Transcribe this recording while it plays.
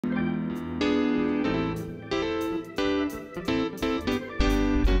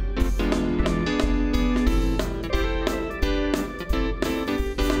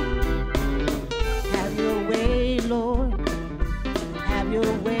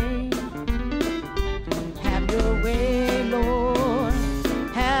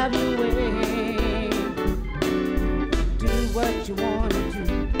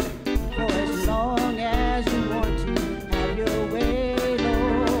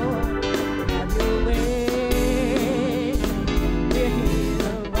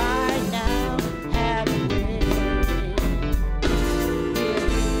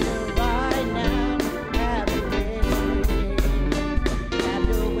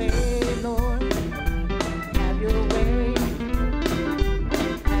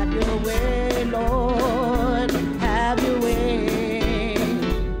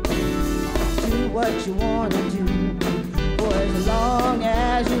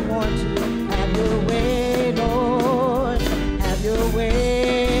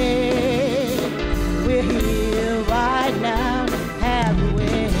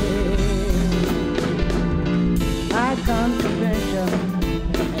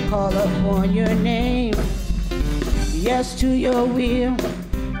upon your name. Yes to your will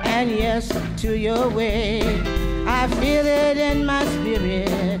and yes to your way. I feel it in my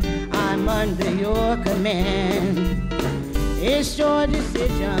spirit, I'm under your command. It's your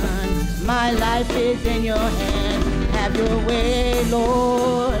decision, my life is in your hand. Have your way,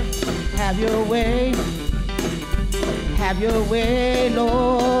 Lord, have your way. Have your way,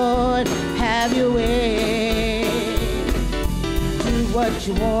 Lord, have your way. Do what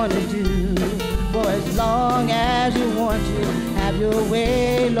you want to do, for as long as you want to. Have your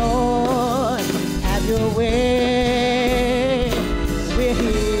way, Lord, have your way. We're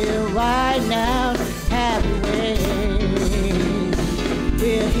here right now, have your way.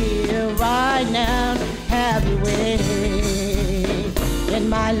 We're here right now, have your way. In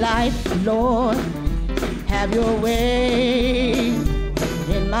my life, Lord, have your way.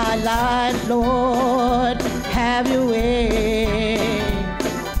 In my life, Lord, have your way.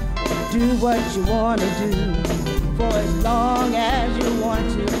 Do what you want to do, for as long as you want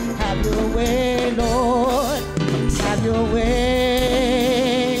to. Have your way, Lord, have your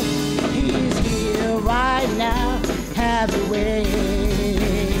way. He's here right now, have your way.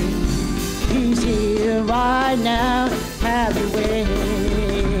 He's here right now, have your way.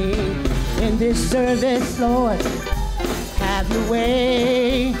 In this service, Lord, have your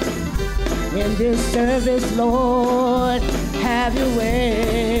way. In this service, Lord, have your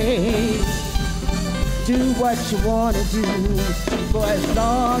way. Do what you want to do, for as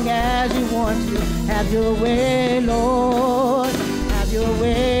long as you want to. Have your way, Lord, have your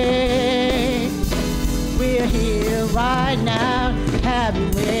way. We're here right now, have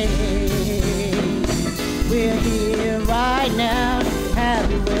your way. We're here right now, have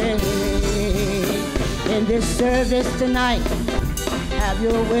your way. In this service tonight, have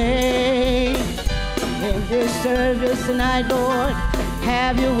your way. In this service tonight, Lord,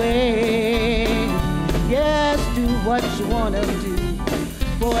 have your way. Yes, do what you want to do,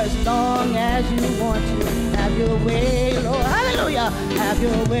 for as long as you want to. Have your way, Lord, hallelujah, have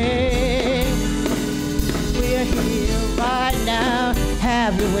your way. We're here right now,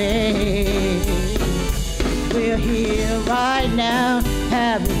 have your way. We're here right now,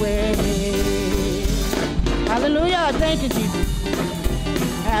 have your way. Hallelujah, thank you, Jesus.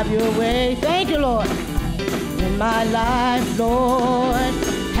 Have your way, thank you, Lord. In my life, Lord,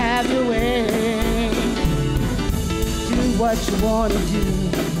 have your way. Do what you want to do,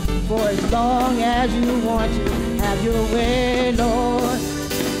 for as long as you want to. Have your way, Lord,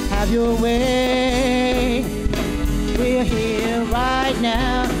 have your way. We're here right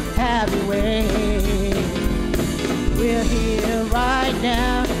now, have your way. We're here right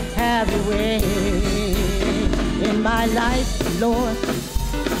now, have your way. In my life, Lord,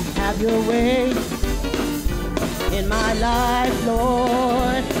 have your way. In my life,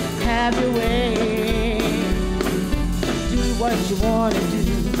 Lord, have your way. Do what you want to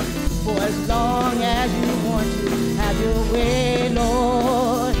do, for as long as you want to. Have your way,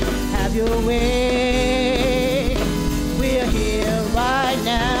 Lord, have your way.